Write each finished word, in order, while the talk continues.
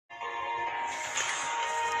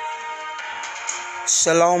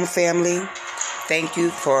Shalom, family. Thank you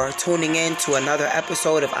for tuning in to another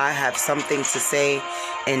episode of I Have Something to Say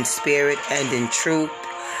in Spirit and in Truth.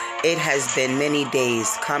 It has been many days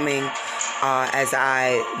coming as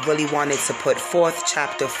I really wanted to put forth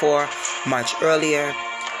chapter 4 much earlier.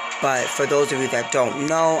 But for those of you that don't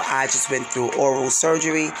know, I just went through oral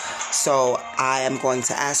surgery. So I am going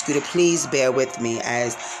to ask you to please bear with me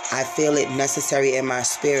as I feel it necessary in my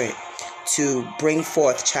spirit to bring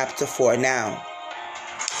forth chapter 4 now.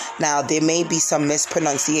 Now, there may be some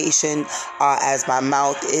mispronunciation as my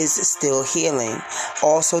mouth is still healing.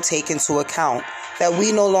 Also take into account that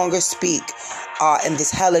we no longer speak in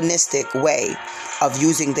this Hellenistic way of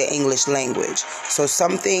using the English language. So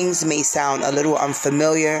some things may sound a little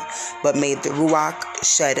unfamiliar, but may the Ruach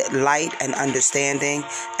shed light and understanding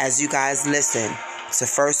as you guys listen to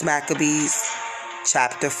 1 Maccabees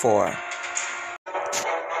chapter 4.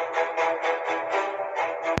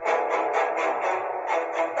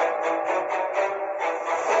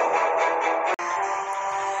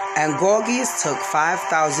 And Gorgias took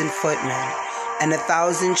 5,000 footmen and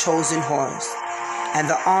 1,000 chosen horse, and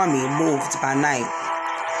the army moved by night,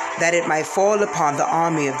 that it might fall upon the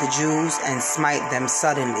army of the Jews and smite them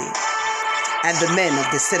suddenly. And the men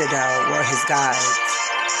of the citadel were his guides.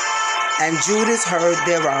 And Judas heard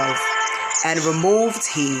thereof, and removed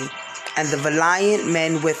he and the valiant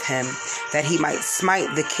men with him, that he might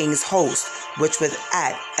smite the king's host, which was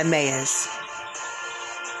at Emmaus.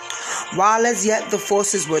 While as yet the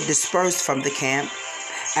forces were dispersed from the camp,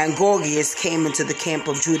 and Gorgias came into the camp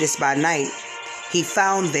of Judas by night, he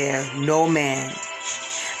found there no man.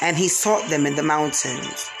 And he sought them in the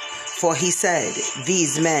mountains, for he said,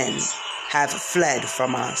 These men have fled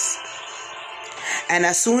from us. And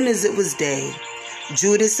as soon as it was day,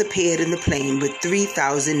 Judas appeared in the plain with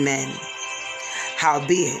 3,000 men.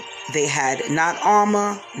 Howbeit, they had not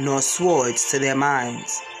armor nor swords to their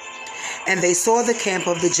minds. And they saw the camp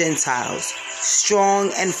of the Gentiles,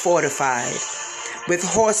 strong and fortified, with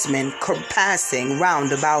horsemen compassing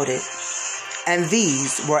round about it. And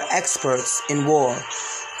these were experts in war.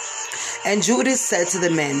 And Judas said to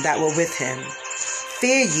the men that were with him,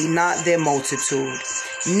 Fear ye not their multitude,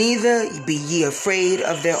 neither be ye afraid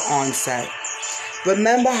of their onset.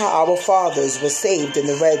 Remember how our fathers were saved in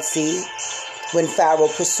the Red Sea, when Pharaoh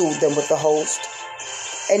pursued them with the host.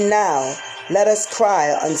 And now let us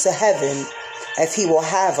cry unto heaven, if he will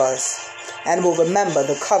have us, and will remember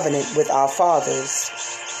the covenant with our fathers,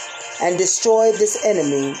 and destroy this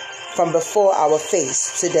enemy from before our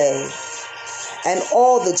face today. And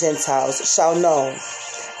all the Gentiles shall know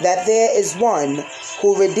that there is one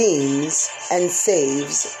who redeems and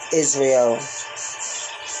saves Israel.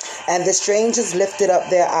 And the strangers lifted up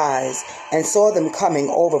their eyes and saw them coming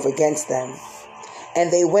over against them,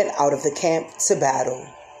 and they went out of the camp to battle.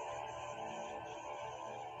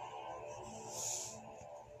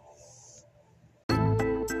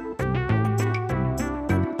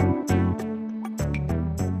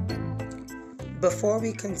 Before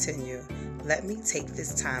we continue, let me take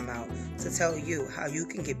this time out to tell you how you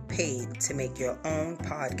can get paid to make your own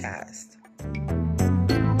podcast.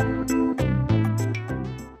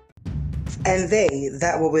 And they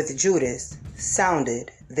that were with Judas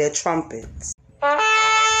sounded their trumpets.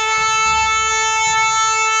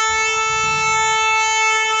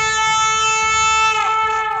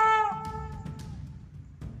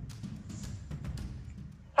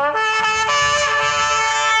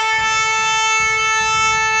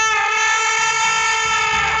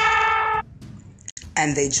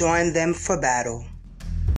 And they joined them for battle.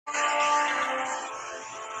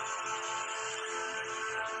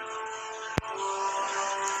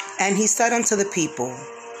 And he said unto the people,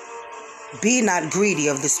 Be not greedy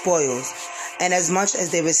of the spoils, inasmuch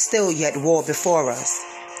as there is still yet war before us.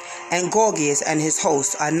 And Gorgias and his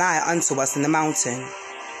host are nigh unto us in the mountain.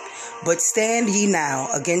 But stand ye now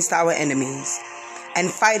against our enemies, and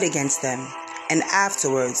fight against them, and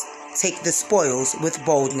afterwards take the spoils with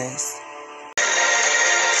boldness.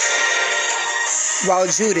 While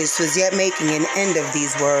Judas was yet making an end of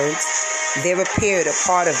these words, there appeared a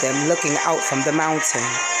part of them looking out from the mountain,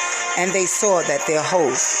 and they saw that their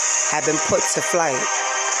host had been put to flight,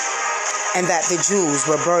 and that the Jews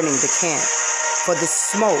were burning the camp, for the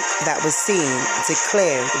smoke that was seen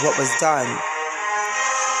declared what was done.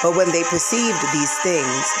 But when they perceived these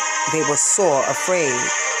things, they were sore afraid,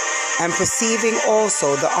 and perceiving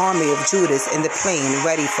also the army of Judas in the plain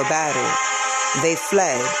ready for battle, they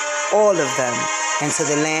fled, all of them, into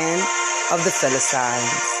the land of the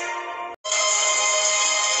Philistines.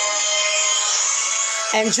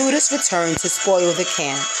 And Judas returned to spoil the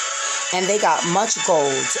camp, And they got much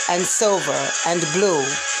gold and silver and blue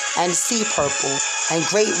and sea purple and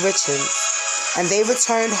great riches. And they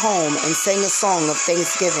returned home and sang a song of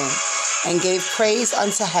thanksgiving and gave praise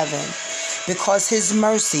unto heaven, because his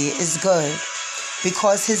mercy is good,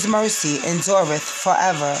 because his mercy endureth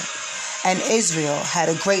forever. And Israel had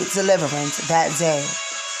a great deliverance that day.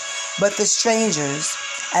 But the strangers,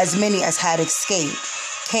 as many as had escaped,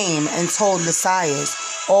 came and told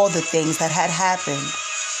Lysias all the things that had happened.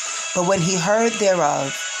 But when he heard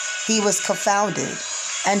thereof, he was confounded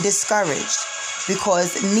and discouraged,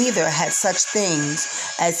 because neither had such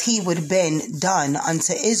things as he would been done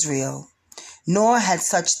unto Israel, nor had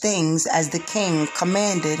such things as the king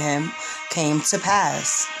commanded him came to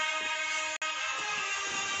pass.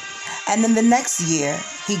 And in the next year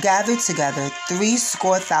he gathered together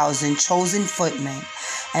 70,000 chosen footmen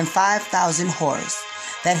and 5,000 horse,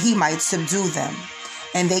 that he might subdue them.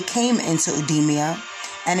 And they came into Idumea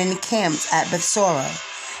and encamped at Bethsora,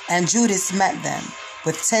 and Judas met them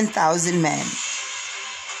with 10,000 men.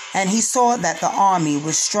 And he saw that the army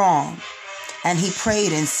was strong, and he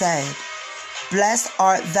prayed and said, Blessed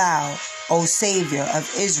art thou, O Savior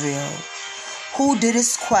of Israel, who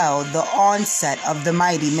didst quell the onset of the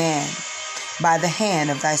mighty man by the hand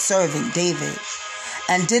of thy servant David,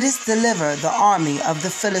 and didst deliver the army of the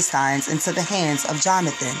Philistines into the hands of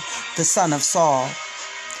Jonathan, the son of Saul,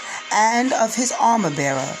 and of his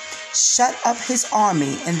armor-bearer. Shut up his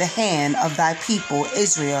army in the hand of thy people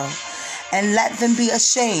Israel, and let them be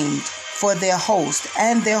ashamed for their host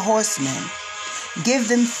and their horsemen. Give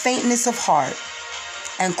them faintness of heart,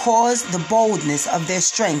 and cause the boldness of their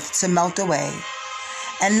strength to melt away,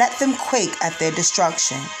 and let them quake at their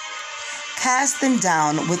destruction. Cast them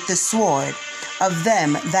down with the sword of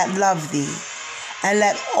them that love thee, and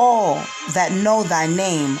let all that know thy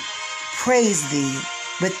name praise thee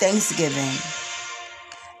with thanksgiving.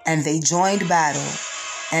 And they joined battle,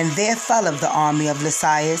 and there fell of the army of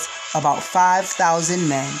Lysias about 5,000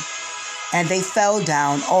 men, and they fell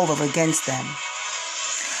down over against them.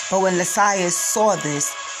 But when Lysias saw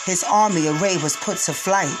this, his army array was put to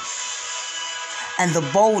flight, and the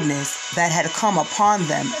boldness that had come upon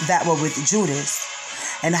them that were with Judas,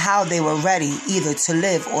 and how they were ready either to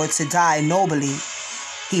live or to die nobly,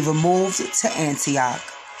 he removed to Antioch,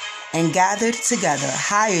 and gathered together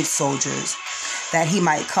hired soldiers, that he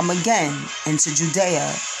might come again into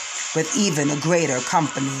Judea with even a greater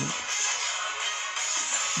company.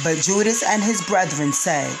 But Judas and his brethren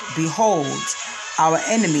said, Behold, our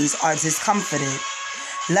enemies are discomfited.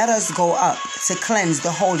 Let us go up to cleanse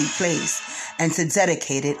the holy place and to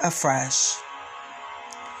dedicate it afresh.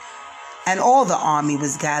 And all the army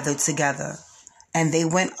was gathered together, and they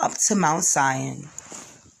went up to Mount Sion.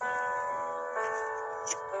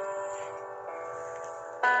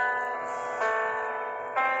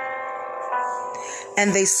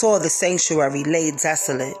 And they saw the sanctuary laid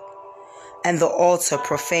desolate, and the altar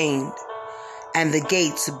profaned, and the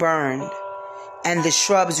gates burned, and the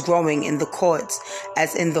shrubs growing in the courts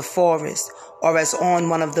as in the forest, or as on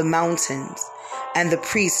one of the mountains, and the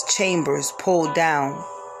priests' chambers pulled down.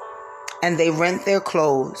 And they rent their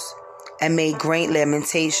clothes, and made great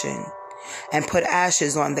lamentation, and put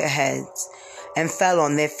ashes on their heads, and fell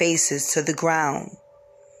on their faces to the ground,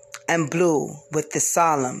 and blew with the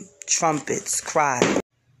solemn trumpets cried.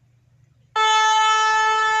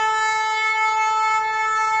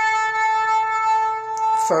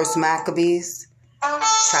 First Maccabees,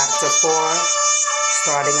 chapter 4,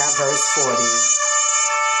 starting at verse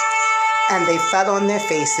 40. And they fell on their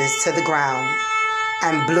faces to the ground,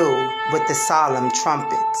 and blew with the solemn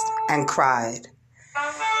trumpets, and cried.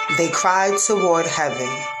 They cried toward heaven.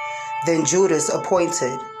 Then Judas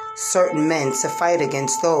appointed certain men to fight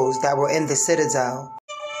against those that were in the citadel,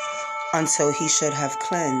 until he should have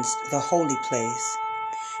cleansed the holy place.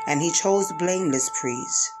 And he chose blameless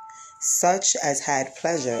priests, such as had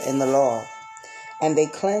pleasure in the law. And they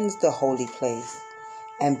cleansed the holy place,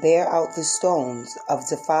 and bare out the stones of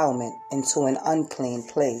defilement into an unclean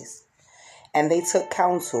place. And they took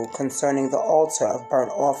counsel concerning the altar of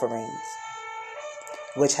burnt offerings,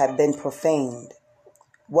 which had been profaned,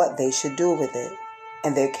 what they should do with it.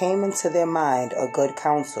 And there came into their mind a good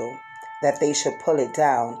counsel, that they should pull it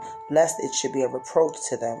down, lest it should be a reproach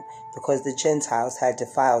to them, because the Gentiles had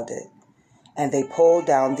defiled it. And they pulled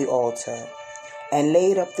down the altar, and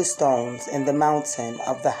laid up the stones in the mountain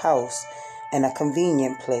of the house in a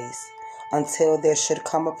convenient place, until there should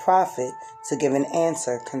come a prophet to give an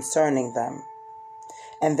answer concerning them.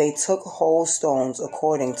 And they took whole stones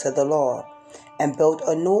according to the law, and built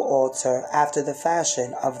a new altar after the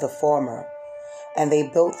fashion of the former. And they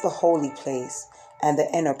built the holy place, and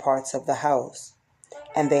the inner parts of the house.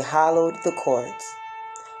 and they hollowed the courts.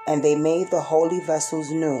 And they made the holy vessels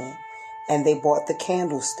new, and they brought the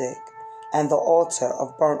candlestick, and the altar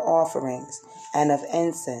of burnt offerings, and of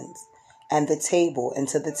incense, and the table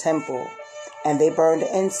into the temple. And they burned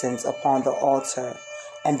incense upon the altar,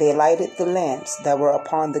 and they lighted the lamps that were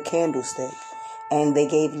upon the candlestick, and they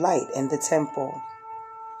gave light in the temple.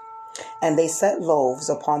 And they set loaves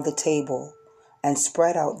upon the table, and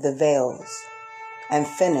spread out the veils, and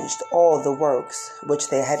finished all the works which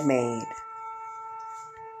they had made.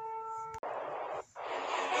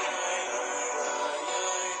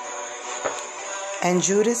 And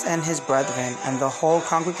Judas and his brethren and the whole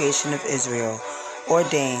congregation of Israel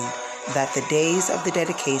ordained that the days of the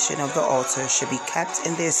dedication of the altar should be kept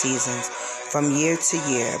in their seasons from year to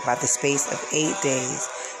year by the space of 8 days,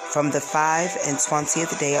 from the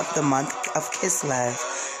 25th day of the month of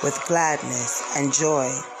Kislev, with gladness and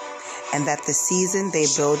joy, and that the season they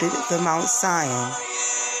builded the Mount Sion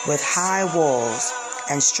with high walls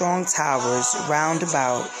and strong towers round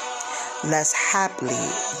about, lest haply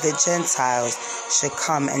the Gentiles should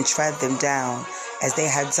come and tread them down, as they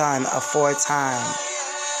had done aforetime.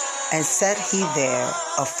 And set he there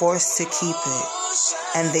a force to keep it,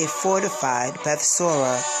 and they fortified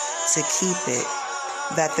Bethsura to keep it,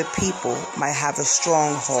 that the people might have a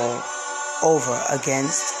stronghold over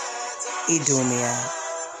against Idumea.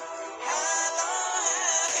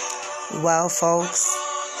 Well, folks,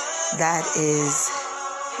 that is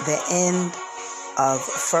the end of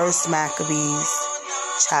 1 Maccabees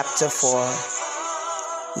chapter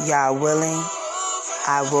 4. Yah willing,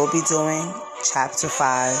 I will be doing chapter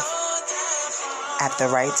 5 at the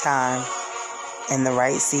right time, in the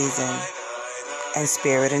right season, and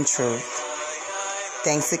spirit and truth.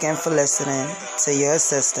 Thanks again for listening to your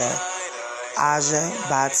sister, Aja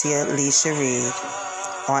Batia Lisha Reed,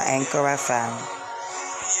 on Anchor FM.